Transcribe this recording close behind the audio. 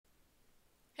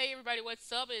Hey everybody,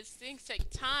 what's up? It's Things Take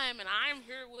Time, and I'm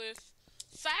here with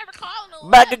Cyber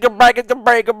Calling Back a 11. break a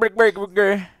break a break break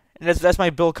break. And that's my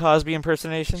Bill Cosby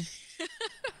impersonation.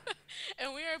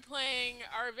 And we are playing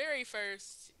our very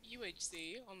first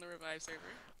UHC on the Revive server.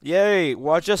 Yay!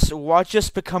 Watch us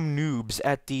become noobs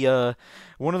at the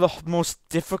one of the most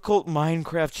difficult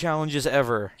Minecraft challenges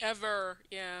ever. Ever,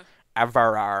 yeah.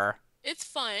 Ever. It's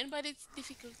fun, but it's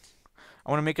difficult.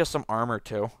 I want to make us some armor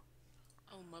too.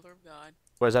 Oh, mother of God.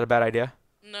 What, is that a bad idea?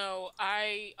 No,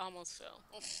 I almost fell.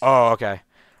 Oh, okay.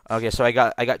 Okay, so I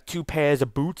got two pairs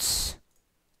of boots.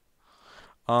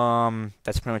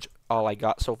 That's pretty much all I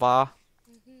got so far.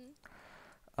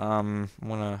 I'm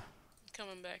gonna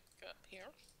Coming back up here.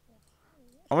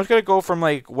 I'm just gonna go from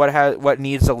like what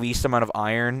needs the least amount of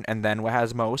iron and then what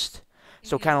has most.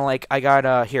 So kind of like I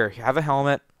got here have a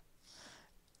helmet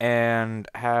and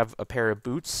have a pair of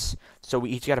boots. So we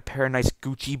each got a pair of nice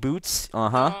Gucci boots.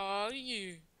 Uh-huh. Oh,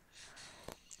 you.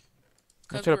 Let's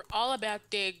Because go we're all about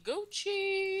that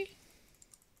Gucci.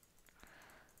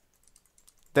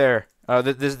 there.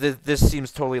 This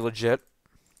seems totally legit.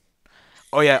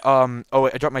 Oh yeah. Oh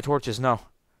wait, I dropped my torches. No.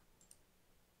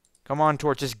 Come on,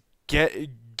 torches.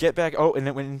 Get back. Oh, and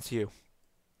it went into you.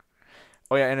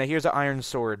 Oh yeah, and here's an iron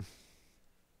sword.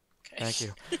 Okay. Thank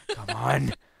you. Come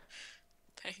on.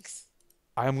 Thanks.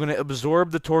 I'm gonna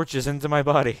absorb the torches into my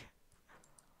body.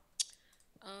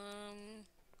 Um,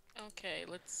 okay,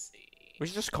 let's see. We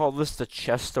should just call this the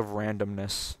chest of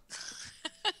randomness.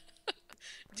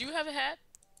 Do you have a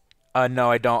hat? No,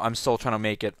 I don't. I'm still trying to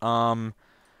make it.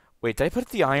 Wait, did I put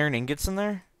the iron ingots in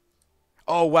there?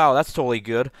 Oh, wow, that's totally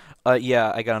good.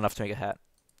 Yeah, I got enough to make a hat.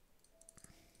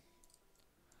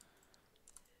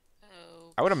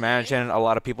 I would Okay. imagine a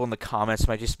lot of people in the comments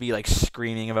might just be, like,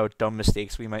 screaming about dumb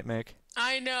mistakes we might make.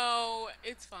 I know.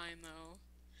 It's fine, though.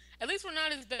 At least we're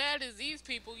not as bad as these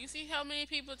people. You see how many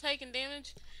people are taking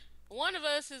damage? One of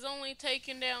us has only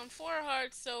taken down 4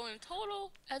 hearts, so in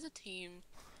total, as a team,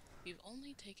 we've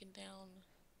only taken down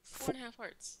four F and a half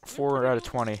hearts. We're 4 pretty out of good.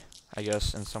 20, I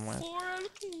guess, in some ways. 4 out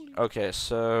of 20. Okay,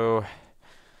 so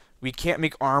we can't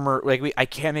make armor, like, I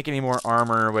can't make any more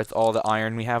armor with all the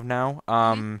iron we have now.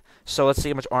 Mm-hmm. So let's see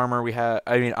how much armor we have,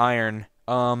 I mean, iron.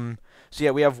 So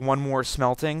yeah, we have one more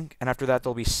smelting, and after that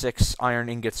there'll be 6 iron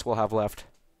ingots we'll have left.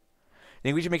 I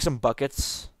think we should make some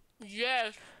buckets.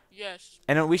 Yes. Yes.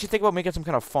 And we should think about making some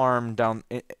kind of farm down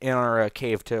in our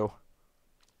cave, too.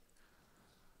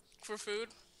 For food.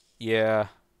 Yeah.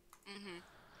 Mm-hmm.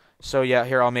 So yeah,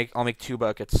 here I'll make 2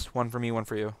 buckets. One for me, one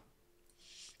for you.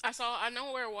 I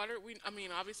know where water, I mean,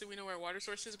 obviously we know where water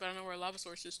source is, but I know where lava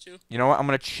source is, too. You know what? I'm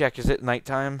gonna check. Is it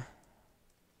nighttime?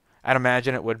 I'd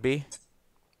imagine it would be.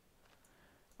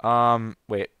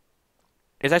 Wait.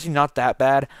 It's actually not that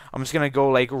bad. I'm just gonna go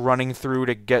like running through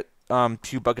to get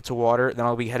 2 buckets of water, then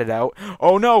I'll be headed out.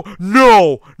 Oh no!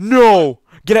 No! What? No!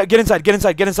 Get out, get inside, get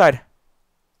inside, get inside.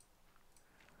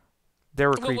 There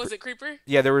were What creepers. was it, creeper?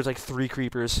 Yeah, there was like 3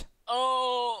 creepers.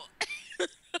 Oh.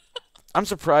 I'm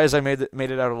surprised I made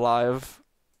it out alive.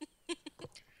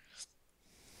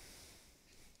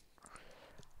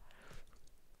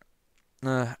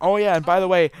 Oh yeah, and by the Oh.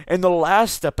 way, in the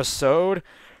last episode,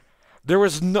 there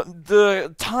was no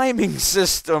the timing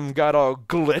system got all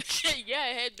glitched. Yeah,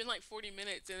 it had been like 40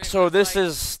 minutes, and it So was this like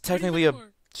is 30 technically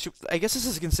minutes a more. I guess this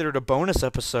is considered a bonus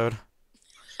episode.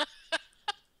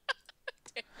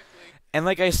 Technically. And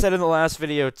like I said in the last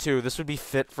video too, this would be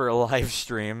fit for a live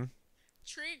stream.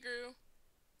 Tree grew.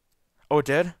 Oh, it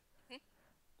did? Hmm?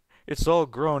 It's all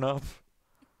grown up.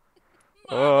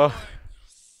 My Uh, boy.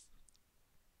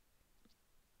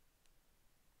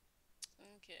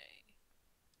 Okay.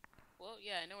 Well,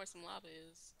 yeah, I know where some lava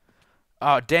is.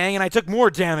 oh dang, and I took more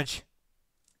damage.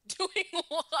 Doing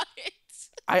what?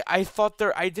 I thought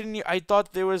there I didn't I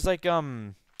thought there was like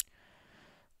I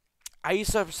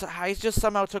just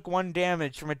somehow took 1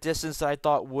 damage from a distance that I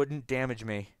thought wouldn't damage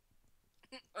me.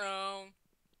 Um.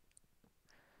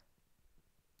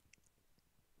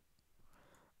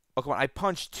 Oh come on, I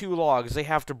punched 2 logs. They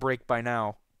have to break by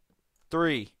now.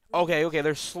 3. Okay, okay,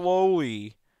 they're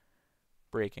slowly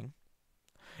breaking.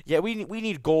 Yeah, we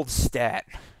need gold stat.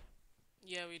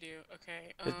 Yeah, we do.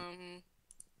 Okay.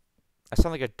 I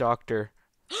sound like a doctor.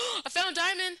 I found a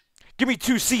diamond. Give me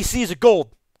 2 CCs of gold.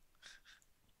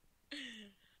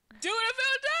 Dude, I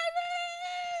found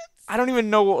diamonds. I don't even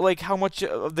know like how much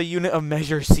of the unit of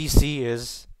measure CC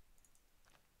is.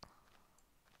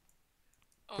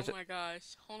 Oh What's it? my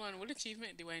gosh. Hold on. What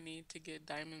achievement do I need to get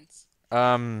diamonds?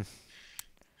 Um,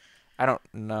 I don't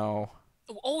know.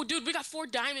 Oh, dude, we got 4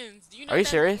 diamonds. Do you know Are what you that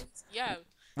serious? means? Yeah.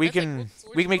 We That's like can what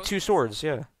swords we for can make both 2 of us. swords,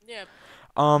 yeah. Yeah.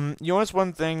 You notice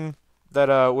one thing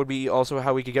that would be also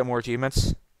how we could get more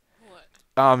achievements.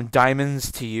 What?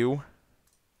 Diamonds to you.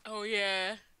 Oh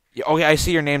yeah. Yeah, okay, I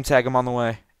see your name tag. I'm on the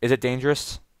way. Is it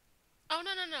dangerous? Oh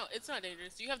no no no, it's not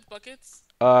dangerous. Do you have buckets?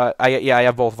 I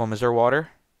have both of them. Is there water?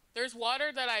 There's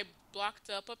water that I blocked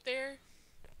up there.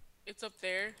 It's up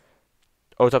there.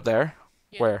 Oh, it's up there.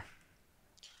 Yeah. Where?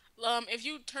 If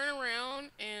you turn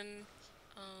around and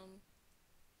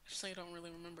actually I don't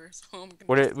really remember, so I'm gonna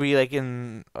Would just. it be like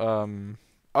in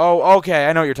Oh, okay.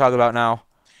 I know what you're talking about now.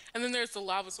 And then there's the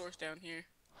lava source down here.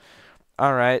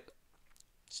 All right.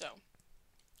 So.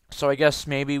 So I guess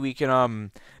maybe we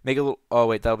can make a little. Oh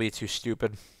wait, that'll be too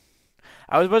stupid.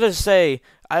 I was about to say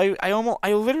I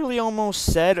literally almost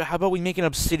said, how about we make an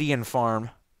obsidian farm?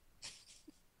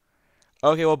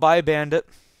 Okay, well, bye, bandit.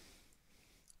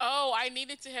 Oh, I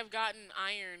needed to have gotten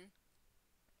iron.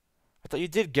 I thought you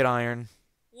did get iron.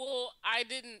 Well, I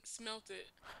didn't smelt it.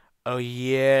 Oh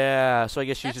yeah. So I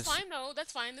guess you That's should. fine though.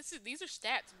 That's fine. These are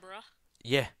stats, bruh.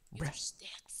 Yeah, These are bruh,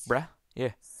 stats. bruh.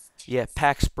 Yeah, yeah. Stats.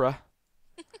 Pax, bruh.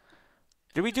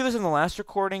 Did we do this in the last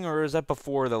recording, or is that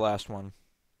before the last one?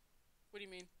 What do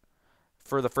you mean?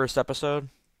 For the first episode?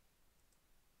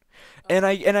 And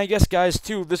Um. I guess, guys,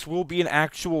 too, this will be an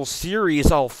actual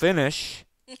series I'll finish.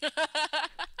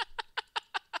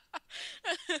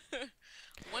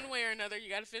 One way or another, you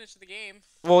gotta finish the game.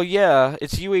 Well, yeah,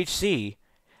 it's UHC.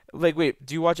 Like, wait,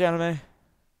 do you watch anime?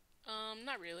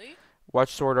 Not really.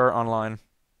 Watch Sword Art Online.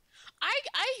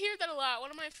 I hear that a lot. One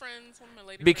of my friends, one of my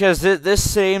lady Because friends. this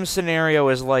same scenario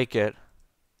is like it.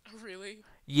 Oh, really?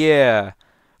 Yeah.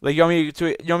 Like, you want me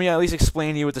to at least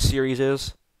explain to you what the series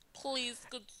is? Please,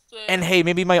 good And sir. hey,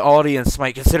 maybe my audience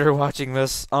might consider watching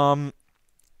this.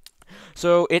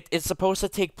 So it's supposed to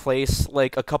take place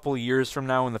like a couple years from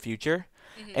now in the future,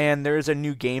 Mhm. and there's a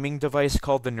new gaming device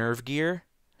called the Nerve Gear.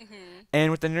 Mhm.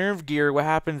 And with the Nerve Gear, what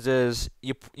happens is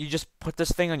you just put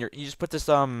this thing on your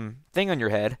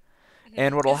head,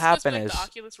 and Mhm. what'll Is it supposed to happen be like the is,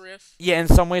 Oculus Rift? yeah, in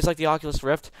some ways like the Oculus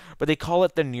Rift, but they call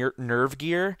it the Nerve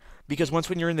Gear because Mhm. once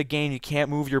when you're in the game, you can't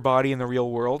move your body in the real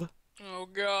world. Oh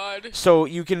God. So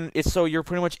you're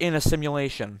pretty much in a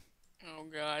simulation. Oh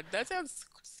God. That sounds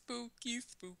spooky,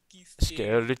 spooky,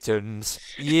 scary. Skeletons.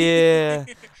 Yeah.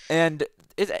 And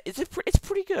it's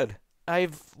pretty good.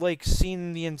 I've like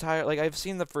seen the entire like I've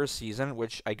seen the first season,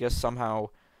 which I guess somehow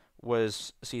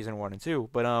was season 1 and 2.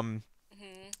 But Mhm.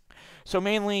 so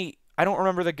mainly I don't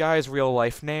remember the guy's real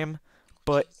life name,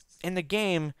 but Jesus. in the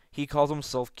game he calls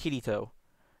himself Kirito.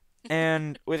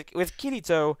 And with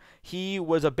Kirito, he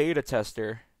was a beta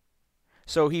tester.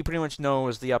 So he pretty much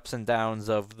knows the ups and downs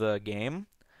of the game.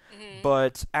 Mhm.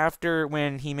 But after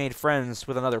when he made friends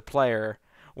with another player,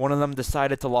 one of them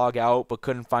decided to log out but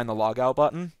couldn't find the logout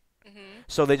button. Mhm.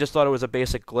 So they just thought it was a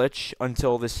basic glitch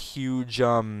until this huge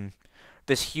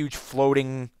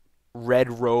floating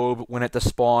red robe went at the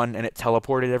spawn and it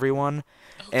teleported everyone.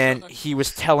 Oh And God. he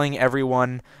was telling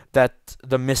everyone that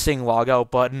the missing logout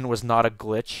button was not a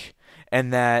glitch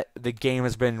and that the game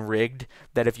has been rigged,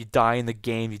 that if you die in the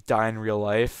game, you die in real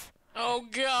life. Oh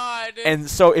God. And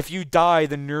so if you die,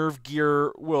 the nerve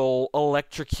gear will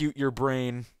electrocute your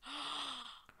brain.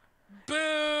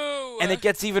 And Boo. it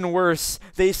gets even worse.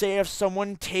 They say if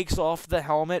someone takes off the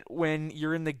helmet when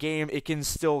you're in the game, it can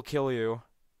still kill you.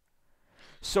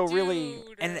 So really,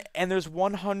 Dude. and there's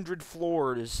 100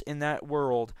 floors in that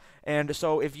world. And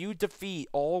so if you defeat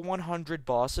all 100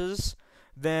 bosses,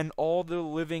 then all the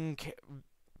living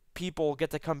people get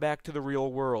to come back to the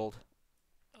real world.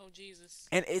 Oh Jesus.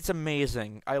 And it's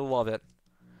amazing. I love it.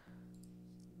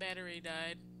 Battery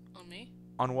died on me.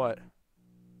 On what?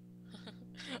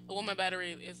 Well, my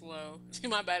battery is low.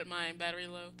 My battery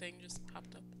low thing just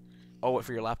popped up. Oh, what,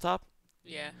 for your laptop?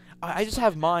 Yeah. I just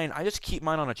have mine. I just keep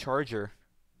mine on a charger.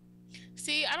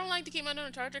 See, I don't like to keep mine on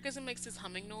a charger because it makes this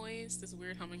humming noise, this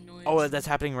weird humming Oh, noise. that's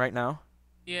happening right now?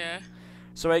 Yeah.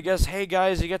 So I guess, hey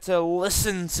guys, you get to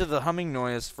listen to the humming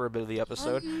noise for a bit of the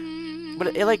episode.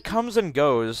 But it like comes and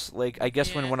goes. Like I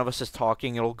guess when Yeah. one of us is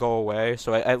talking, it'll go away.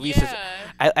 So at least it's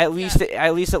Yeah. at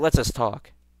least it lets us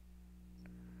talk.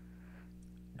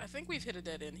 I think we've hit a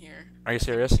dead end here. Are you I think we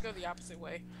serious? should go the opposite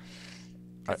way.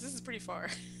 Uh, Because this is pretty far.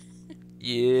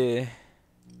 yeah.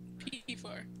 Pretty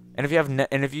far. And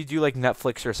if you do like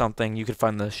Netflix or something, you could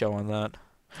find the show on that.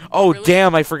 Oh, Oh really?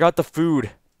 damn! I forgot the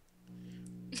food.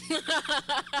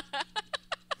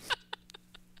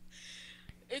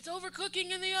 It's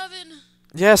overcooking in the oven.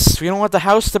 Yes, we don't want the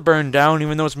house to burn down,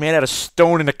 even though it's made out of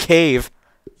stone in a cave.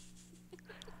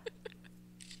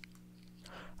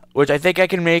 Which I think I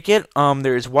can make it.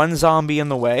 There's one zombie in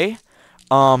the way.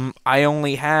 I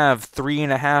only have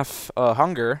 3.5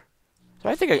 hunger, So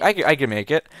I think I could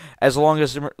make it as long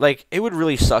as like it would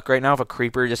really suck right now if a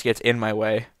creeper just gets in my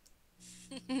way.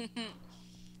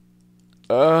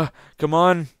 Uh, Come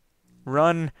on,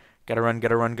 run. Gotta run,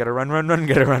 gotta run, gotta run, run, run,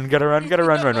 gotta run, gotta run, gotta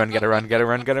run, run, run, gotta run, gotta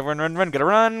run, gotta run, run, run, gotta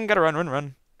run, gotta run, run,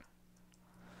 run.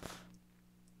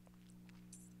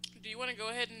 Do you want to go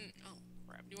ahead and oh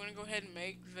crap? Do you want to go ahead and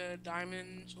make the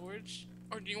diamond swords,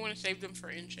 or do you want to save them for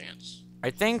enchants? I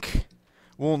think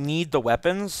we'll need the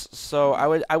weapons, so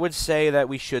Hmm. I would say that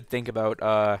we should think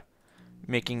about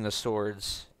making the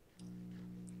swords.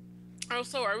 Oh,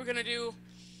 so are we gonna do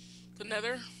the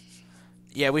Nether?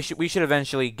 Yeah, we should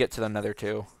eventually get to the Nether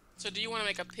too. So do you want to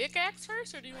make a pickaxe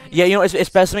first, or do you want to Yeah, make you know, swords? it's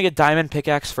best to make a diamond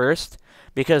pickaxe first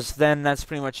because then that's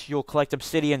pretty much you'll collect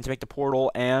obsidian to make the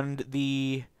portal and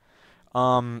the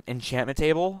enchantment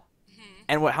table. Hmm.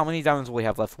 And how many diamonds will we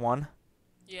have left? One.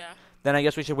 Yeah. Then I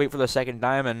guess we should wait for the second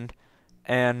diamond,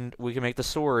 and we can make the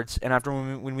swords. And after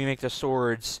when we make the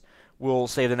swords, we'll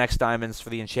save the next diamonds for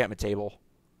the enchantment table.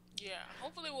 Yeah.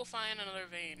 Hopefully we'll find another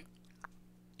vein.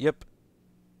 Yep.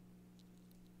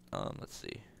 Let's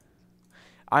see.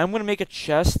 I'm gonna make a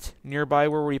chest nearby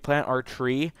where we plant our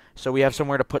tree, so we have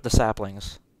somewhere to put the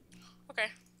saplings. Okay.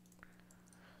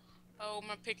 Oh,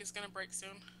 my pick is gonna break soon.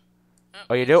 Oh,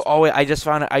 Oh, you do? it's Oh wait, I just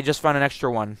found it. I just found an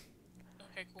extra one.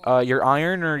 okay. Cool. Your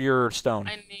iron or your stone?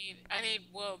 I need.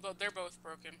 Well, they're both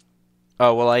broken.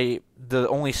 Oh well, the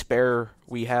only spare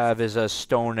we have is a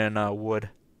stone and wood.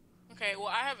 Okay. Well,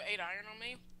 I have 8 iron on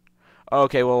me.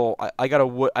 Okay, well I got a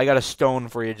wood. I got a stone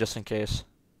for you just in case.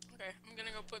 Okay. I'm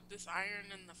gonna go put this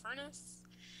iron in the furnace.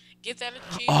 Get that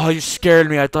Oh, you achievement. scared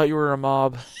me. I thought you were a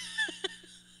mob.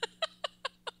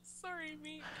 Sorry,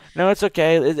 me. No, it's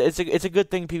okay. It's a good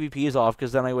thing PvP is off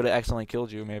because then I would have accidentally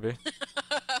killed you maybe.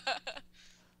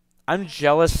 I'm That's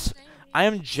what they jealous. I say.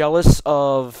 am jealous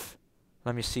of.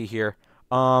 Let me see here.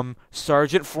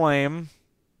 Sergeant Flame,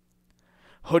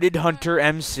 Hooded Hunter What?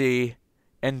 MC,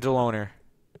 and Deloner.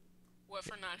 What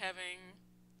for not having?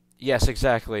 Yes,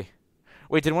 exactly.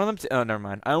 Wait, did one of them? Oh, never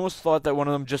mind. I almost thought that one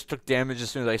of them just took damage as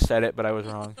soon as I said it, but I was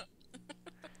wrong.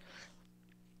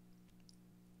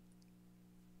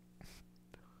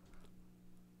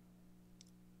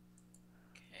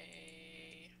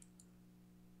 Okay.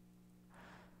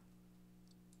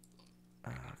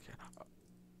 Okay.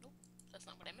 Nope. That's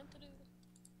not what I meant to do.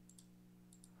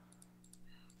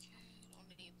 Okay.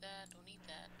 Don't need that. Don't need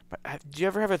that. But do you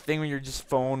ever have a thing when you're just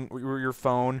where your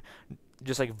phone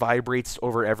just like vibrates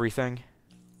over everything?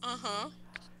 Uh huh.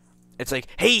 It's like,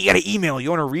 hey, you got an email. You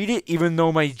want to read it, even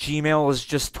though my Gmail is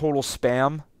just total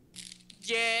spam.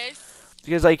 Yes.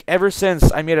 Because like ever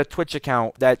since I made a Twitch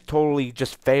account that totally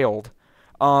just failed,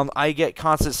 I get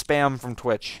constant spam from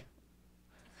Twitch.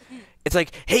 It's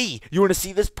like, hey, you want to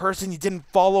see this person you didn't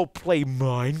follow play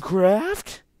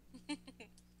Minecraft?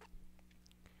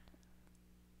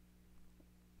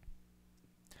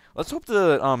 Let's hope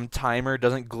the timer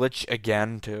doesn't glitch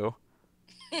again too.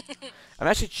 I'm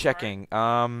actually Right. checking.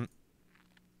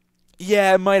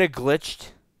 Yeah, it might have glitched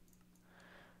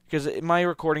because my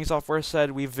recording software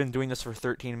said we've been doing this for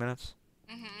 13 minutes.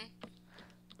 Mhm.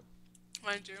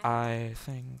 Mine too. I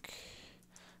think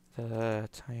the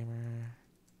timer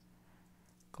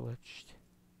glitched.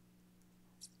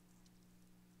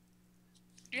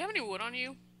 Do you have any wood on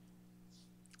you?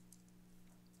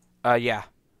 Yeah.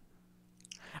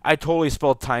 I totally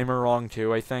spelled timer wrong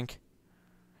too, I think.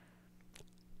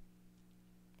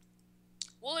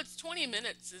 Well, it's 20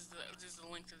 minutes is the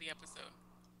length of the episode.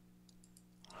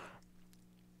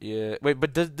 Yeah. Wait,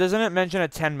 but doesn't it mention a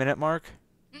 10-minute mark?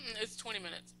 It's 20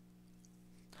 minutes.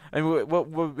 I mean,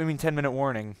 I mean 10-minute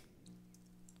warning.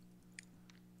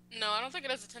 No, I don't think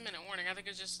it has a 10-minute warning. I think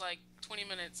it's just like 20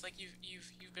 minutes. Like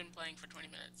you've been playing for 20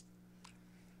 minutes.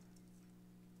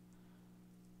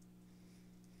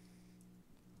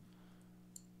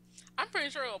 I'm pretty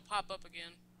sure it'll pop up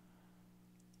again.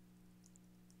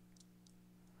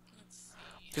 Let's see.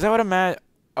 Because I would imagine.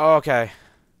 Oh, okay.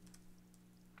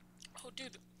 Oh,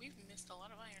 dude, we've missed a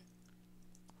lot of iron.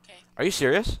 Okay. Are you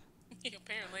serious?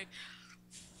 Apparently.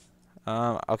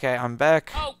 Okay, I'm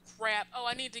back. Oh crap. Oh,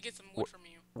 I need to get some wood from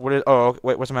you. What is? Oh,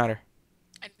 wait. What's the matter?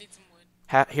 I need some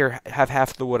wood. Here, have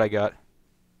half the wood I got.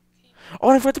 Okay. Oh,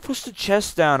 and I forgot to push the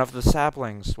chest down of the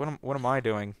saplings. What am I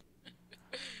doing?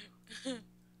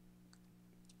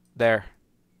 There.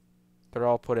 They're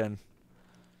all put in.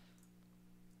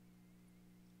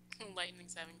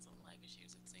 Lightning's having some lag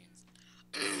issues, it seems.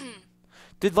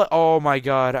 Oh my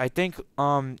god, I think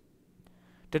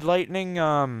did lightning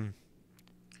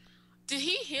Did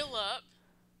he heal up?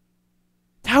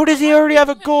 how does A he lot of already have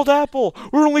a people have. gold apple?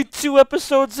 We're only 2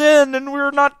 episodes in and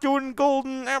we're not doing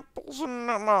golden apples and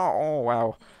oh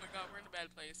wow. Oh my god, we're in a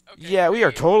bad place. Okay, Yeah, we are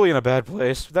great. totally in a bad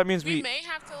place. That means We we. may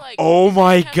have to like. Oh We may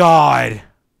my have to. god!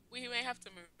 We may have to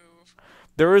move.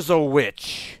 There is a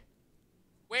witch.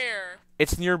 Where?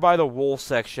 It's nearby the wool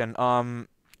section.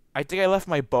 I think I left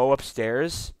my bow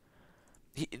upstairs.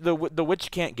 The witch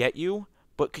can't get you,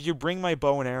 but could you bring my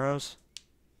bow and arrows?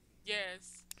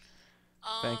 Yes.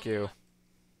 Thank you.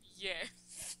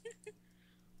 Yes.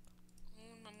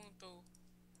 Un momento.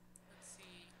 Let's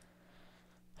see.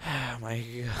 Oh my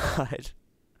god.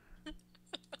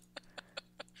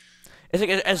 It's like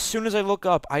as soon as I look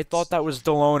up, I thought that was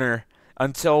the loner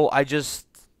until I just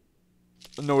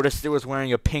noticed it was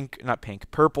wearing a not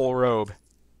pink, purple robe.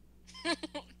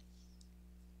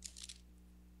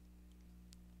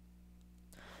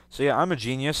 So yeah, I'm a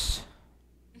genius.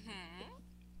 Hmm.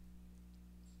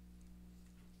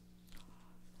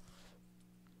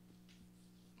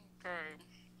 Okay.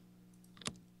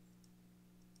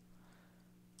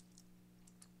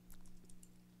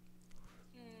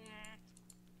 Mm,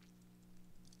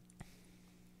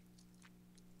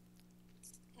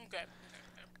 okay. Okay. Okay.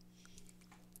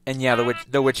 And yeah,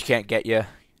 the witch can't get you.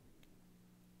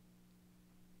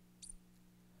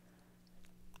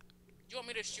 Do you want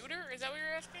me to shoot her? Is that what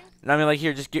you're asking? I mean, like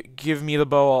here, just give me the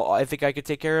bow. I think I could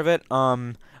take care of it.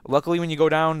 Luckily when you go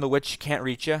down, the witch can't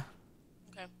reach you.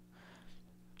 Okay.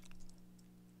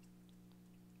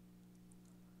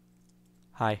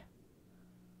 Hi.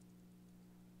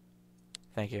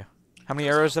 Thank you. How many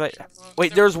There was arrows did I?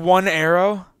 Wait, there was there's one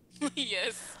arrow.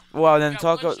 yes. Wow, You then got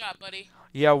talk. one shot, buddy.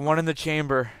 Yeah, one in the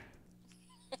chamber.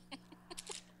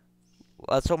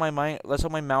 Let's hope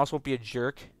my mouse won't be a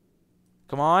jerk.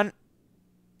 Come on.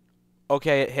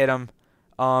 Okay, it hit him.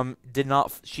 Did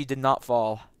not. She did not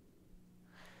fall.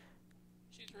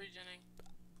 She's regening.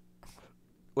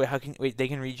 Wait, wait? They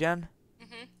can regen?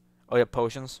 Mhm. Oh yeah,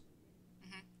 potions.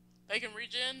 Mhm. They can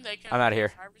regen. They can I'm out of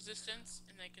have here. high resistance,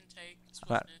 and they can take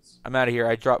I'm out, swiftness. I'm out of here.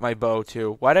 I dropped my bow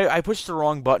too. Why did I pushed the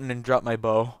wrong button and dropped my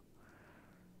bow?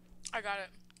 I got it.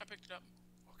 I picked it up.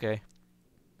 Okay.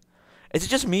 Is it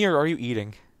just me or are you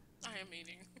eating? I am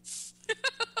eating.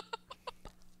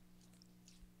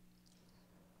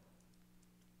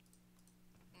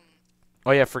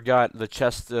 Oh yeah, I forgot. The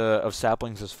chest of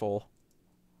saplings is full.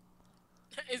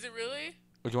 Is it really?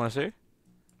 Would you want to see?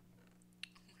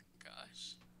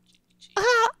 Gosh.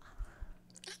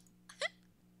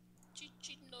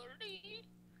 Chichinori.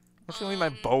 I'm just gonna leave my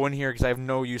bow in here because I have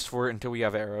no use for it until we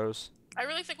have arrows. I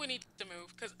really think we need to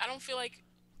move because I don't feel like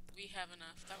we have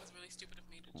enough. That was really stupid of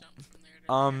me to jump from there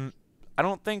to there. I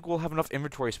don't think we'll have enough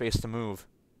inventory space to move.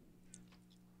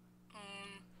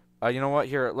 Um, You know what?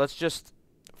 Here, let's just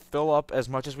fill up as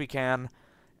much as we can,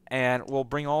 and we'll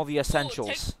bring all the well, essentials.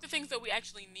 take the things that we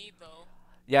actually need though.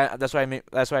 Yeah, that's what I mean.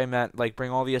 That's what I meant. Like,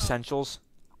 bring all the essentials.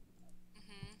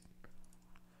 Mhm.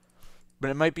 But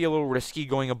it might be a little risky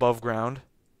going above ground.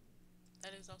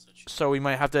 That is also true. So we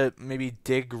might have to maybe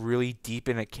dig really deep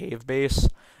in a cave base.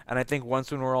 And I think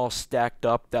once when we're all stacked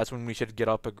up, that's when we should get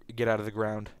out of the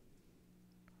ground.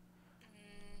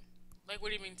 Like, what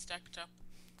do you mean stacked up?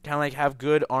 Kind of like have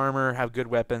good armor, have good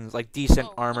weapons, like decent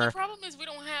Oh, well, the armor. problem is we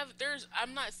don't have.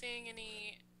 I'm not seeing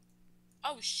any.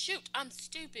 Oh shoot! I'm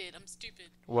stupid. I'm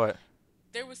stupid. What?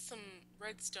 There was some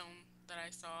redstone that I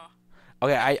saw.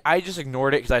 Okay, I just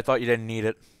ignored it because I thought you didn't need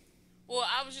it. Well,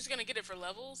 I was just gonna get it for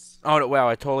levels. Oh, no, wow,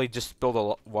 I totally just spilled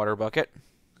a water bucket.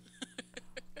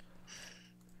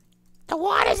 The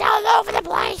water's all over the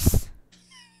place.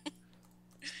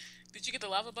 Did you get the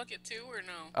lava bucket too, or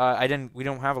no? I didn't. We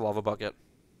don't have a lava bucket.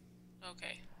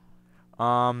 Okay.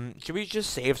 Should we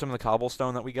just save some of the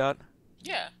cobblestone that we got?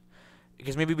 Yeah.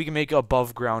 Because maybe we can make a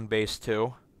above ground base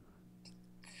too.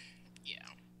 Yeah.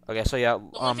 Okay, so yeah.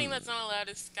 The only thing that's not allowed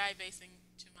is sky basing,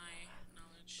 to my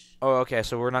knowledge. Oh, okay.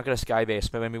 So we're not gonna sky base,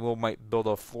 but maybe we might build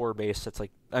a floor base that's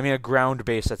like. I mean, a ground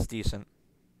base that's decent.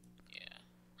 Yeah.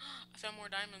 I found more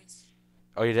diamonds.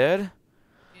 Oh, you did?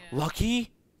 Yeah.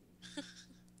 Lucky.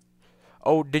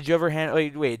 Oh, did you ever hand?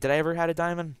 Wait. Did I ever had a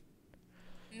diamond?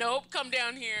 Nope. Come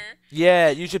down here. Yeah,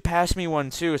 you should pass me one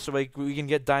too, so like we can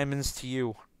get diamonds to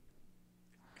you.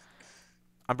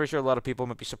 I'm pretty sure a lot of people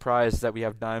might be surprised that we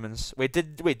have diamonds.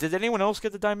 Did anyone else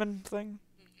get the diamond thing?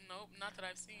 Nope. Not that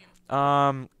I've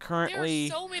seen. Currently.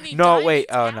 There are so many No, diamonds. wait.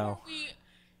 Oh How no. are we...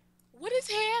 What is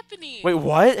happening? Wait,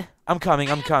 what? I'm coming.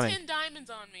 I I'm have coming. 10 diamonds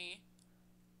on me.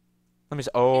 Let me see.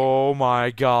 Oh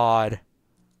my god.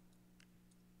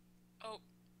 Oh.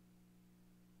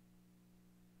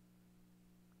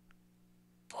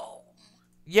 Boom.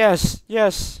 Yes.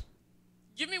 Yes.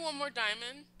 Give me one more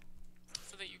diamond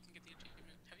so that you can get the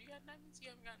achievement. Have you gotten diamonds? You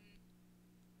haven't gotten...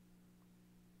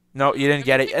 No, you didn't Have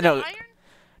get you it. picked No. up iron?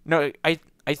 No.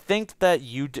 I think that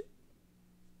you.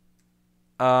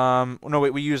 No,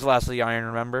 wait, we used last of the iron,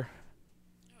 remember?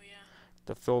 Oh yeah.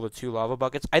 To fill the 2 lava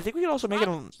buckets. I think we could also make it.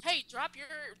 Hey, drop your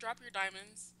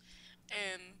diamonds,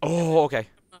 and then Oh, okay.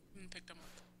 pick them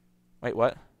up. Wait,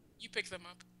 what? You pick them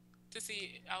up to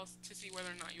see whether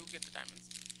or not you'll get the diamonds.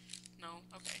 No,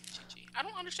 okay, GG. I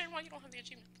don't understand why you don't have the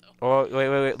achievement though. Oh,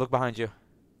 wait. Look behind you.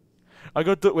 I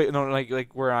got the. Wait, no,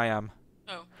 like where I am.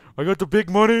 Oh. I got the big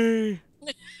money.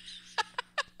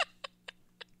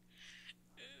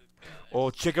 Oh,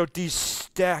 check out these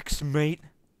stacks, mate.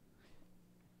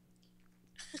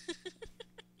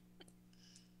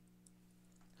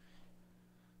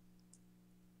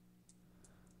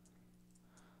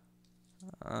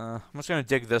 I'm just gonna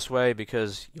dig this way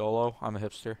because YOLO, I'm a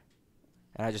hipster.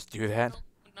 And I just do that. No,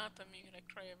 not the mute. I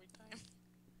cry every time.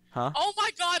 Huh? Oh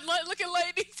my God! Look at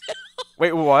Lightning.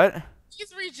 Wait, what?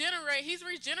 He's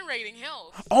regenerating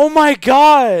health. Oh my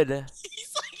god!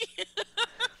 He's like.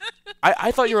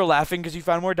 I thought you were laughing because you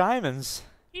found more diamonds.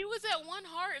 He was at 1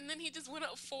 heart and then he just went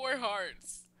up 4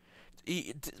 hearts.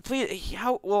 Please,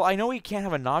 how? Well, I know he can't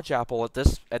have a notch apple at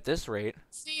this rate.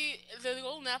 See, the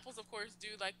golden apples, of course, do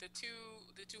like the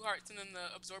two hearts and then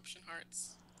the absorption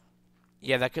hearts.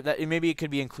 Yeah, maybe it could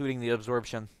be including the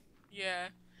absorption. Yeah,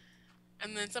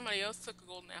 and then somebody else took a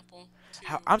golden apple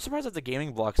too. I'm surprised that the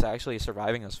gaming block's actually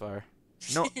surviving this far.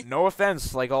 No, no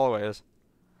offense, like always.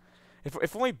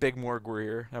 If only Big Morg were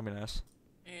here, that'd be nice.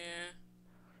 Yeah.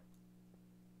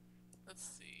 Let's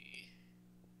see.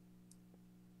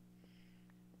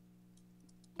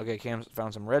 Okay, Cam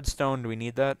found some redstone. Do we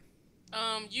need that?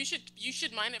 You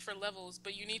should mine it for levels,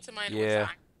 but you need to mine it with Yeah. an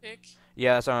iron pick.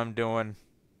 Yeah, that's what I'm doing.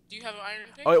 Do you have an iron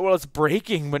pick? Oh, wait, well, it's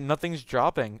breaking, but nothing's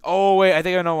dropping. Oh, wait, I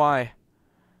think I know why.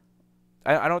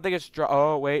 I don't think it's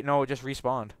oh, wait, no, it just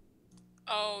respawned.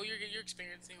 Oh, you're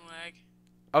experiencing lag.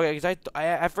 Okay, because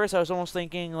at first I was almost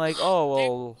thinking like, oh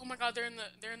well. Oh my God, they're in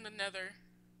the Nether.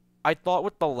 I thought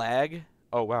with the lag.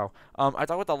 Oh wow. I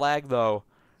thought with the lag though,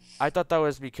 I thought that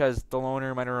was because the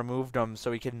loner might have removed them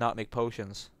so he could not make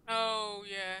potions. Oh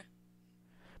yeah.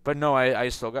 But no, I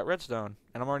still got redstone,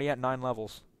 and I'm already at 9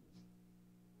 levels.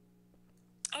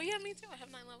 Oh yeah, me too. I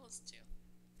have 9 levels too.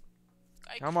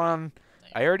 Come on,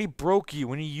 I already broke you.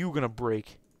 When are you gonna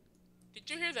break? Did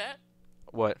you hear that?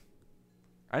 What?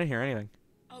 I didn't hear anything.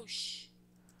 Oh shh.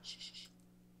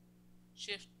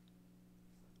 Shift.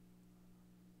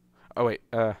 Oh wait.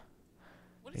 What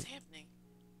is happening?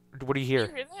 What do you Do hear?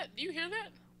 you hear that? Do you hear that?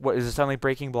 What is it? Sound like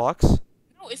breaking blocks?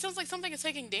 No, it sounds like something is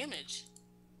taking damage.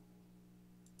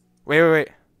 Wait.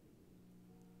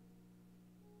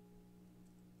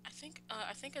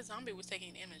 I think a zombie was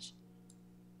taking damage.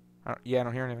 Yeah, I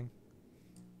don't hear anything.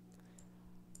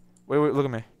 Wait, look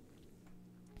at me.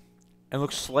 And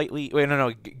look slightly. Wait,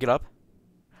 no, get up.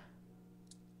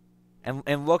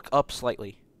 And look up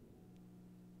slightly.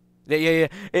 Yeah.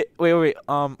 Wait.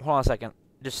 Hold on a second.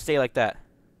 Just stay like that.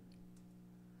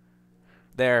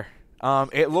 There.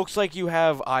 It looks like you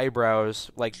have eyebrows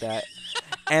like that.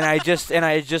 and I just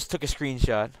took a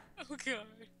screenshot. Oh God.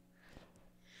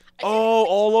 Oh,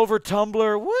 all over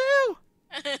Tumblr. Woo!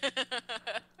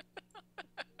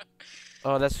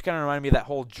 Oh, that's kind of reminding me of that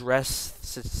whole dress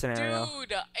scenario.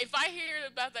 Dude, if I hear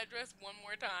about that dress one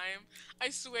more time, I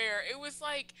swear, it was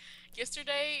like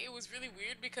yesterday. It was really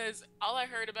weird because all I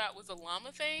heard about was a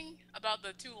llama thing about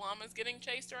the 2 llamas getting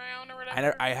chased around or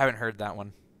whatever. I haven't heard that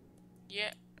one.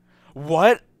 Yeah.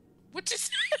 What? What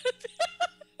just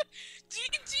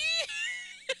GG.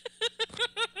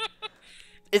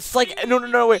 It's like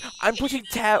no wait. I'm pushing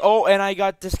tab. Oh, and I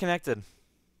got disconnected.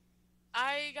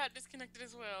 I got disconnected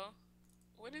as well.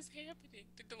 What is happening?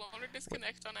 Did the loner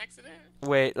disconnect on accident?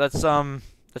 Wait, let's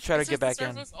try to get back in.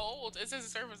 It says the server's old. It says the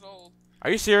server's old. Are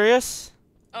you serious?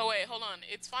 Oh wait, hold on.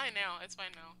 It's fine now. It's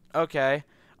fine now. Okay.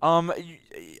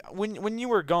 When you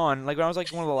were gone, like when I was like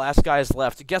one of the last guys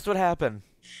left, guess what happened?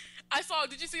 I saw.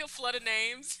 Did you see a flood of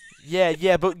names?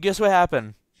 Yeah, but guess what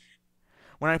happened?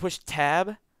 When I pushed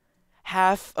tab,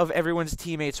 half of everyone's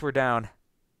teammates were down.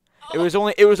 Oh.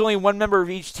 It was only one member of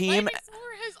each team. Lightning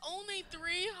has only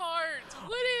 3 hearts.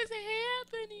 What is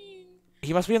happening?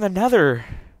 He must be in the Nether.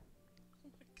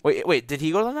 Wait, did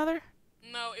he go to the Nether?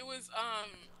 No, it was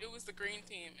the green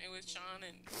team. It was Sean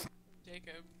and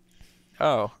Jacob.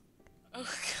 Oh. Oh God.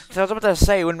 So I was about to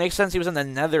say, it would make sense he was in the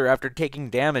Nether after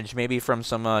taking damage, maybe from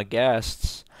some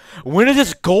guests. When is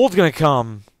this gold gonna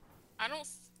come? I don't.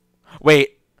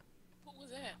 Wait. What was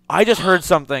that? I just heard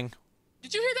something.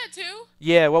 Did you hear that too?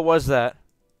 Yeah, what was that?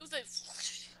 It was like.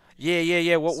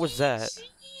 Yeah. What was that?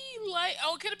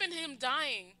 Oh, it could have been him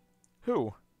dying.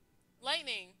 Who?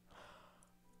 Lightning.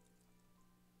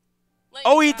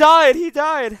 Oh, he died. He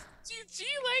died. GG,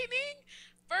 Lightning.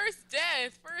 First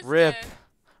death. Rip. Death.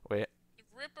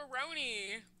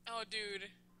 Ripperoni. Oh, dude.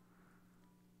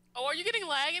 Oh, are you getting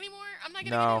lag anymore? I'm not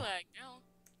getting any No. lag. No.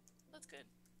 That's good.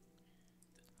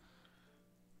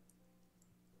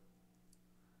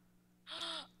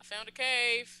 I found a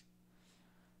cave.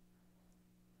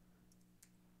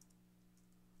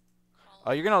 Oh,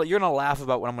 Colin. you're gonna laugh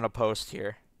about what I'm gonna post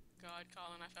here. God,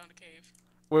 Colin, I found a cave.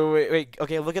 Wait.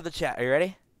 Okay, look at the chat. Are you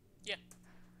ready? Yeah.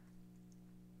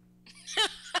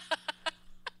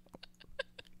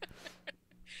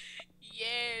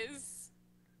 Yes.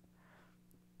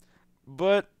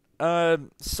 But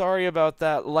sorry about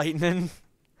that, Lightning.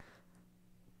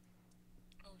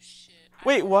 Oh shit. I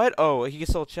Wait, don't. what? Oh, he can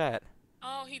still chat.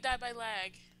 Oh, he died by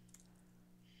lag.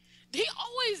 He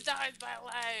always dies by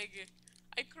lag.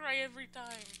 I cry every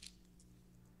time.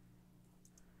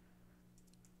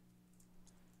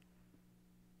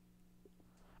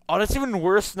 Oh, that's even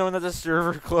worse knowing that the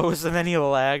server closed and then he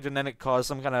lagged and then it caused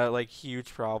some kind of like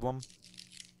huge problem.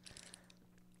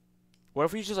 What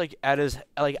if he's just like at his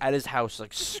house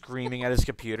like screaming at his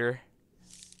computer?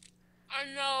 I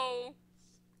know.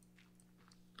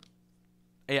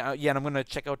 Yeah, and I'm gonna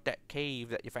check out that cave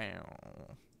that you found.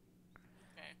 Okay.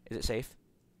 Is it safe?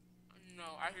 No,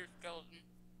 I hear skeleton.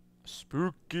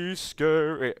 Spooky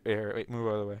scary. Wait, move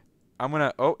out of the way. I'm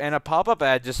gonna. Oh, and a pop-up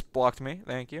ad just blocked me.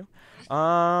 Thank you.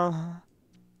 Okay,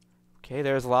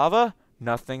 there's lava.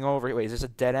 Nothing over here. Wait, is this a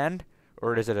dead end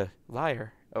or is it a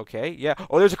liar? Okay, yeah.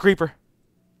 Oh, there's a creeper.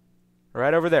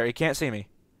 Right over there. He can't see me.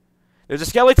 There's a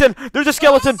skeleton. There's a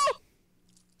skeleton.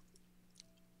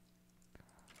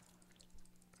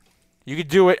 You could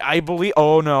do it. I believe.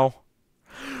 Oh no.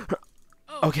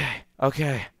 Oh.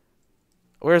 Okay.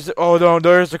 Where's the? Oh no,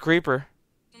 there's the creeper.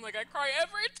 I'm like, I cry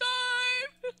every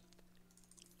time.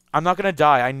 I'm not gonna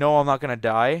die. I know I'm not gonna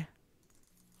die.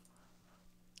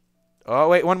 Oh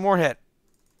wait, one more hit.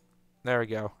 There we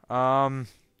go.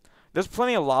 There's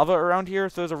plenty of lava around here,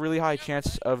 so there's a really high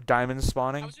chance of diamonds I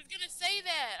spawning. was just gonna say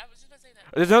that. I was just gonna say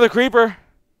that. There's another creeper.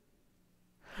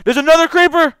 There's another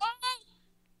creeper. Oh!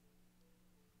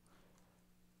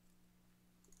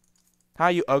 Hi,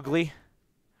 you ugly.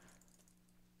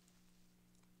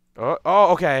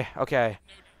 Oh, okay. No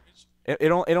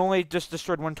damage. It only just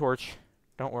destroyed one torch.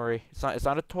 Don't worry. It's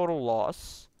not a total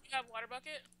loss. You have water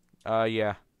bucket?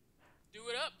 Yeah. Do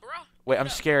it up, bro. Wait, Do I'm it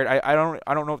up. scared. I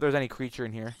don't know if there's any creature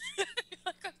in here.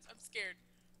 I'm scared.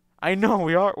 I know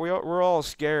we're all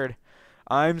scared.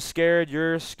 I'm scared.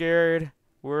 You're scared.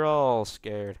 We're all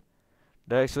scared.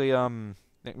 That actually it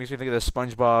makes me think of the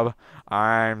SpongeBob.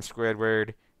 I'm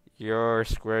Squidward. You're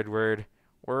Squidward.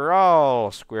 We're all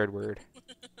Squidward.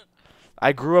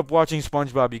 I grew up watching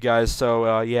SpongeBob, you guys.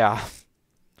 So yeah.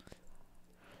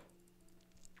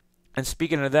 And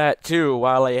speaking of that too,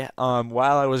 while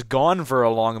I was gone for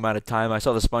a long amount of time, I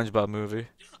saw the SpongeBob movie.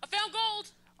 I found gold.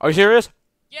 Are you serious?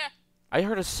 Yeah. I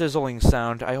heard a sizzling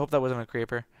sound. I hope that wasn't a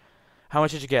creeper. How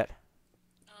much did you get?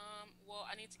 Well,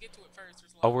 I need to get to it first.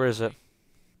 There's Oh, lava where in is the it?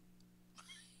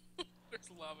 way. There's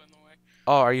lava in the way.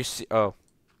 Oh, are you oh.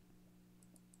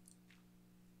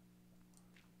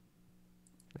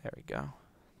 There we go.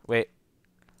 Wait.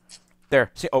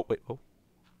 There. See? Oh, wait. Oh.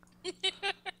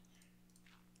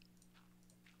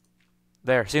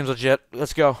 There. Seems legit.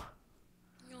 Let's go.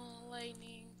 Oh,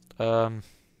 lightning.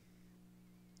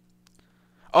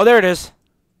 Oh, there it is.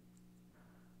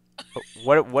 Oh,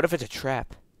 what if it's a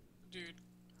trap? Dude.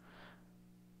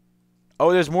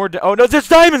 Oh, there's more. Oh no, there's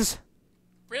diamonds.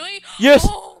 Really? Yes.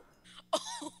 Oh.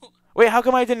 Oh. Wait, how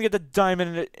come I didn't get the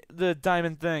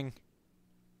diamond thing?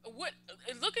 What?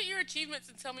 Look at your achievements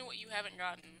and tell me what you haven't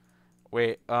gotten.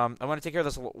 Wait, I want to take care of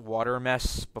this water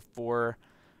mess before.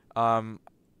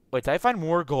 Wait, did I find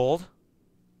more gold?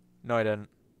 No, I didn't.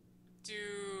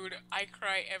 Dude, I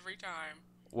cry every time.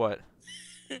 What?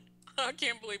 I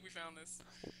can't believe we found this.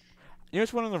 You know,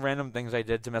 it's one of the random things I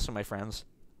did to mess with my friends.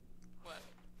 What?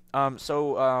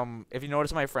 If you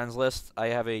notice my friends list, I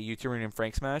have a YouTuber named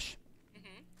Frank Smash.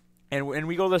 Mm-hmm. And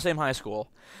we go to the same high school.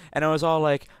 And I was all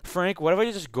like, Frank, what if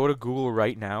I just go to Google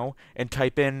right now and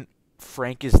type in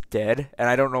Frank is dead? And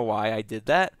I don't know why I did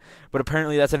that, but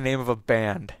apparently that's the name of a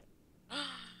band.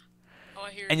 Oh,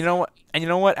 I hear. And you know what? And you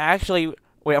know what? Actually,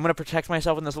 wait, I'm gonna protect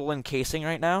myself in this little encasing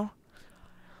right now.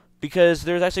 Because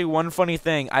there's actually one funny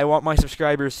thing I want my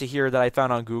subscribers to hear that I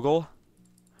found on Google.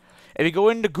 If you go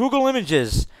into Google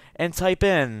Images and type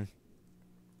in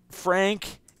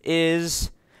Frank is,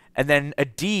 and then a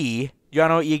D, you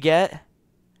know what you get?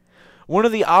 One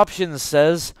of the options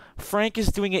says Frank is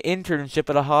doing an internship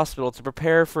at a hospital to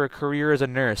prepare for a career as a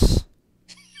nurse.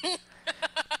 Does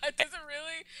it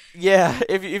really? Yeah,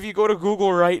 if you go to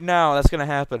Google right now, that's gonna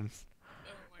happen.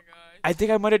 Oh my god. I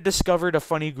think I might have discovered a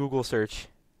funny Google search.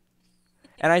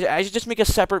 And I should just make a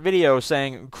separate video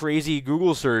saying crazy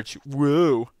Google search.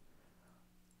 Whoa.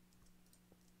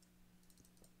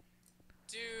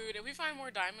 Dude, if we find more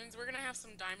diamonds, we're gonna have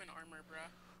some diamond armor,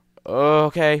 bro.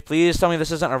 Okay, please tell me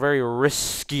this isn't a very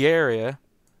risky area.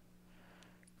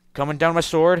 Coming down my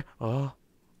sword. Oh.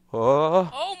 Oh.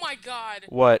 Oh my god.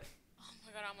 What? Oh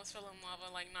my god, I almost fell in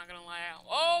lava, like, not gonna lie out.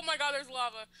 Oh my god, there's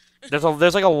lava.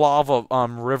 There's like a lava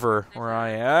river where I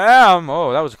am.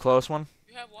 Oh, that was a close one.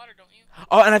 You have water, don't you?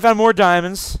 Oh, and I found more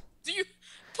diamonds. Do you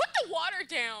put the water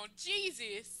down?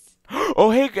 Jesus.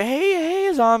 Oh,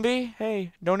 hey, zombie.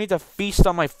 Hey, don't need to feast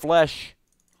on my flesh.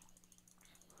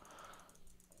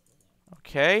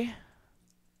 Okay.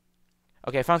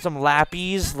 Okay, I found some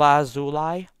lapis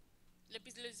lazuli.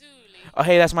 Lapis lazuli. Oh,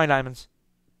 hey, that's my diamonds.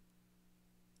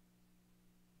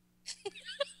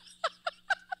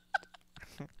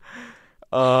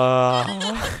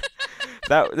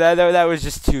 That was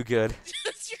just too good.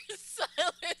 Just your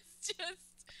silence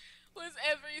just was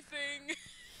everything.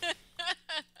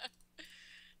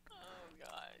 Oh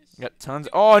gosh. Got tons.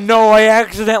 Oh no, I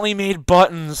accidentally made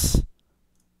buttons.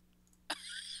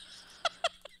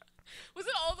 Was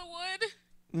it all the wood?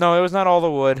 No, it was not all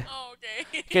the wood. Oh,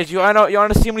 okay. Cause you want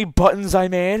to see how many buttons I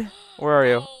made? Where are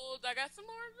you? Gold. I got some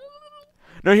more.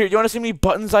 No, here. You want to see how many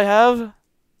buttons I have?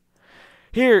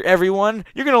 Here, everyone.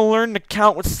 You're gonna learn to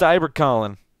count with Cyber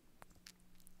Colin.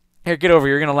 Here, get over.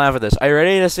 You're gonna laugh at this. Are you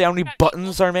ready to see how many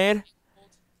buttons are made?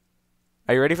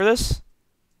 Are you ready for this?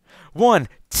 1,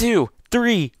 2,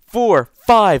 3, 4,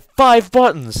 5. 5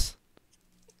 buttons.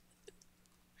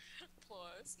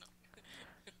 Plus, no.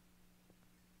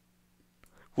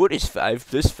 What is 5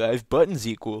 plus 5 buttons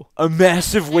equal? A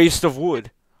massive waste of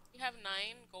wood. We have 9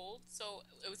 gold, so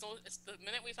it's the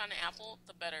minute we find an apple,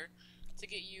 the better to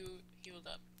get you healed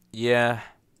up. Yeah.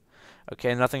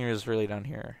 Okay, nothing is really down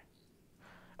here.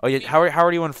 Oh yeah, how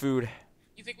are you on food?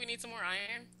 You think we need some more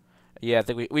iron? Yeah, I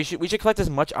think we should collect as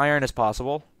much iron as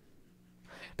possible.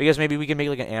 Because maybe we can make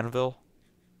like an anvil.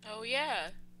 Oh yeah.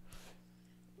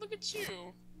 Look at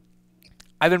you.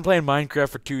 I've been playing Minecraft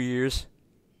for 2 years.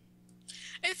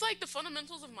 It's like the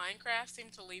fundamentals of Minecraft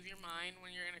seem to leave your mind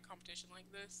when you're in a competition like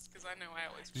this, because I know I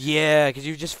always forget. Yeah, because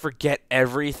you just forget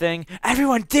everything.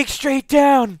 Everyone dig straight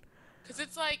down! Because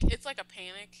it's like a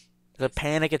panic. The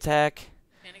panic attack.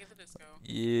 Panic at the disco.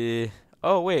 Yeah.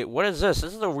 Oh wait, what is this?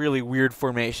 This is a really weird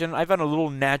formation. I found a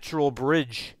little natural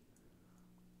bridge.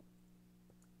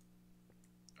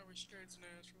 Are we sure it's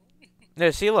natural?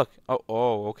 There, see, look.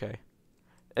 Oh, okay.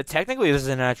 Technically, this is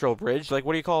a natural bridge. Like,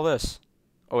 what do you call this?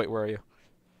 Oh wait, where are you?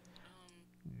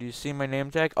 Do you see my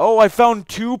name tag? Oh, I found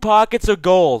 2 pockets of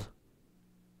gold.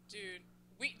 Dude,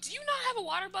 do you not have a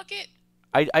water bucket?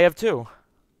 I have 2.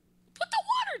 Put the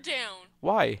water down.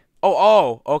 Why?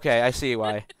 Oh, okay, I see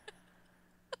why.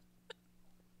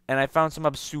 And I found some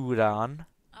obsidian.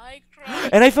 I cry.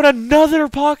 And I found another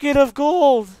pocket of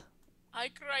gold. I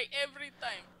cry every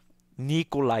time.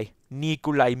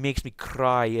 Nikolai makes me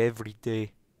cry every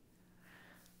day.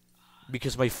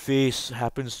 Because my face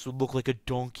happens to look like a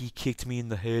donkey kicked me in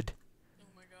the head. Oh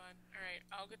my god. Alright,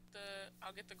 I'll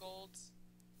get the golds.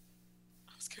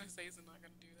 I was gonna say, is it not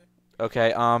gonna do that?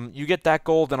 Okay, you get that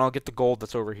gold and I'll get the gold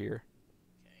that's over here.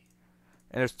 Okay.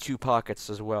 And there's 2 pockets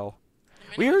as well.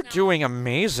 We are doing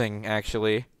amazing,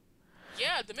 actually.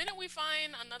 Yeah, the minute we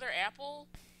find another apple,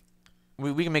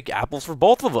 we can make apples for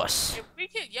both of us. if we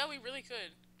could, yeah, we really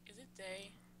could. Is it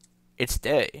day? It's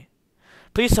day.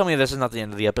 Please tell me this is not the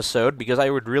end of the episode, because I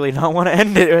would really not want to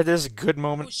end it at this good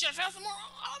moment. Oh shit, I found some more.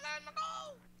 Oh, man, my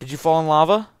gold. Did you fall in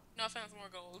lava? No, I found some more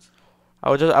gold.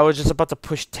 I was just about to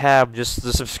push tab just so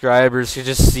the subscribers could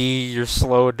just see your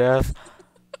slow death.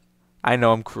 I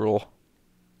know I'm cruel.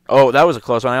 Oh, that was a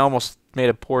close one. I almost made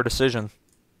a poor decision.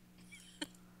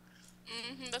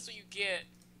 That's what you get.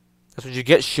 That's what you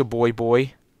get, shaboy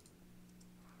boy.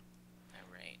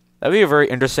 Alright. That'd be a very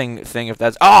interesting thing if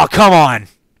that's... Oh, come on!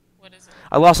 What is it?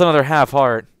 I lost another half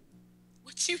heart.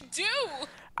 What'd you do?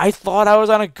 I thought I was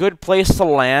on a good place to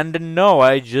land, and no,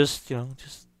 I just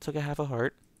took a half a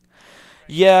heart.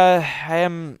 Yeah, I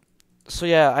am... So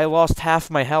yeah, I lost half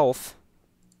my health.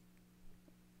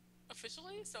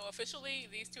 Officially? So officially,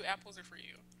 these 2 apples are for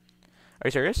you. Are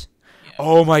you serious? Yeah.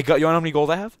 Oh my god, you want to know how many gold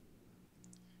I have?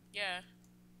 Yeah.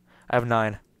 I have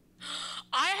 9.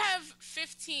 I have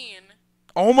 15.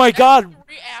 Oh my That's god!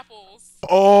 3 apples.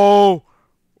 Oh!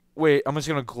 Wait, I'm just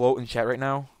gonna gloat in chat right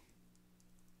now.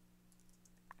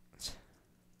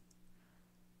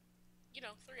 You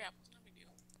know, 3 apples, no big deal.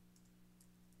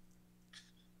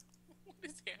 What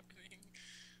is happening?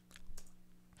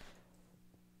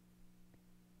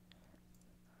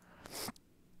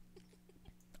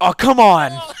 Oh, come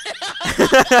on! Oh.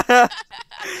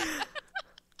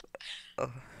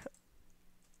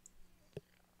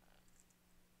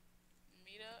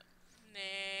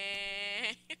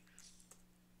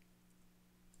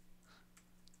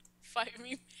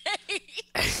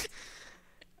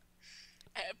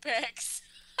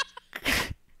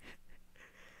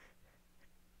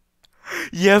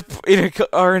 Yep,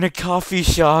 in a coffee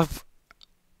shop.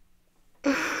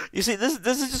 You see, this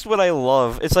is just what I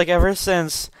love. It's like ever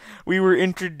since we were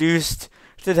introduced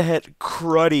to that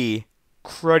cruddy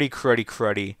Quake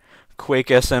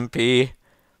SMP.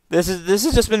 This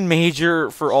has just been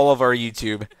major for all of our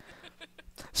YouTube.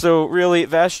 So really,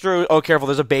 Vastro. Oh, careful!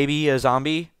 There's a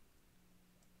zombie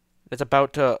that's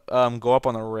about to go up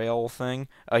on the rail thing.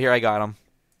 Oh, here I got him.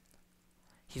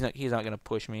 He's not gonna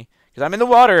push me because I'm in the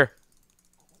water.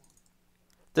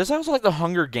 This sounds like the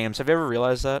Hunger Games. Have you ever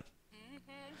realized that?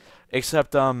 Mm-hmm.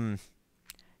 Except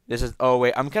this is. Oh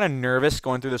wait, I'm kind of nervous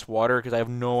going through this water because I have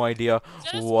no idea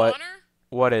Is that a what spawner?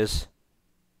 what is.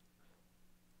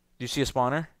 Do you see a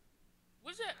spawner?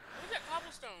 What's that? What's that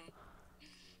cobblestone?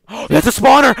 Oh, that's a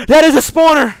spawner! That is a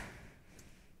spawner!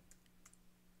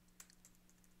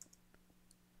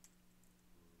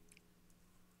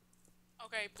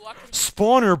 Okay, block him.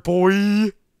 Spawner, boy!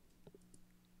 We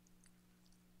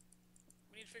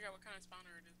need to figure out what kind of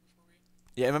spawner it is before we.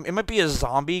 Yeah, it might be a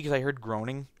zombie because I heard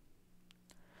groaning.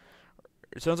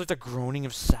 It sounds like the groaning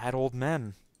of sad old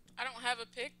men. I don't have a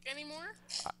pick anymore.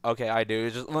 Okay, I do.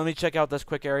 Just let me check out this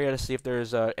quick area to see if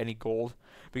there's any gold.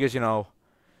 Because,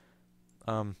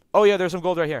 oh yeah, there's some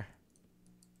gold right here.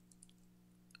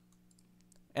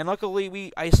 And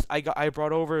luckily, I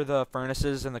brought over the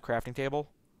furnaces and the crafting table.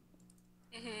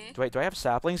 Mm-hmm. Do I have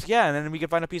saplings? Yeah, and then we could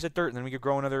find a piece of dirt, and then we could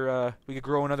grow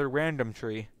another random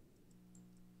tree.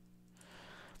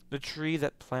 The tree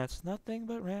that plants nothing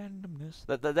but randomness.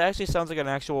 That actually sounds like an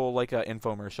actual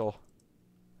infomercial.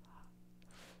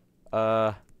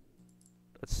 Let's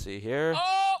see here.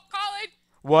 Oh, Colin!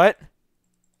 What?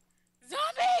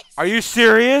 Zombies! Are you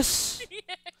serious?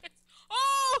 Yes.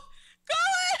 Oh,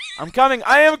 Colin! I'm coming.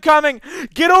 I am coming.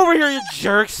 Get over here, you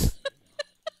jerks.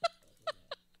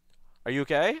 Are you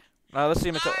okay? Let's see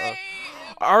him.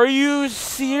 Are you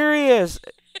serious?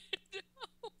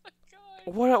 Oh my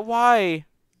god. What? Why?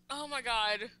 Oh my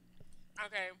god.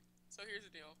 Okay, so here's the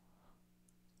deal.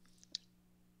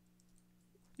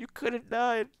 You could have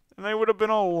died, and I would have been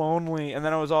all lonely. And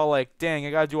then I was all like, "Dang,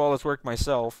 I gotta do all this work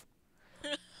myself."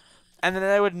 And then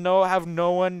I would have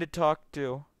no one to talk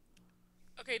to.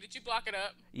 Okay, did you block it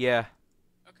up? Yeah.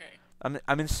 Okay.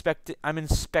 I'm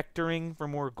inspectoring for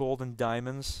more gold and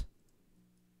diamonds.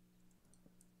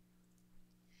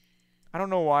 I don't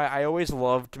know why. I always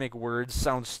love to make words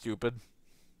sound stupid.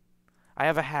 I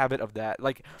have a habit of that.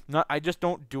 I just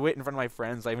don't do it in front of my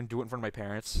friends. I even do it in front of my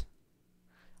parents.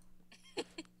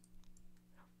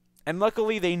 And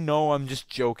luckily, they know I'm just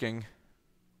joking.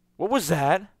 What was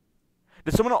that?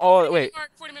 Did someone... Oh, 40 wait. minute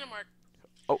mark, 40-minute mark.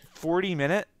 Oh, 40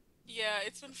 minute? Yeah,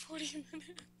 it's been 40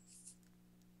 minutes.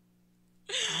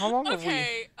 How long have we...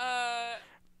 Okay,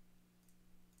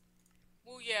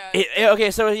 well, yeah. Okay,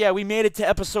 so yeah, we made it to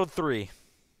episode 3.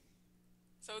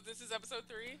 So this is episode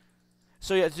 3?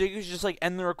 So yeah, so you should just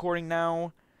end the recording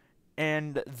now,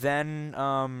 and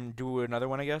then do another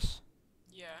one, I guess.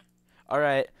 Yeah. All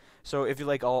right. So if you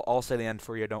like, I'll say the end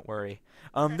for you. Don't worry.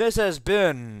 Okay. This has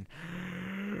been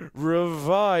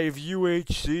Revive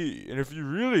UHC, and if you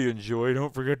really enjoy,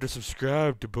 don't forget to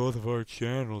subscribe to both of our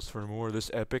channels for more of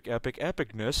this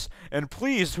epicness. And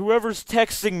please, whoever's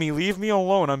texting me, leave me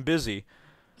alone. I'm busy.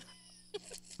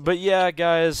 But yeah,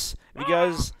 guys, if you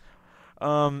guys.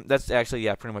 That's actually,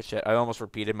 yeah, pretty much it. I almost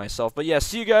repeated myself. But yeah,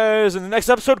 see you guys in the next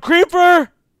episode.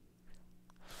 Creeper!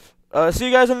 See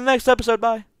you guys in the next episode.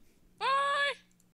 Bye.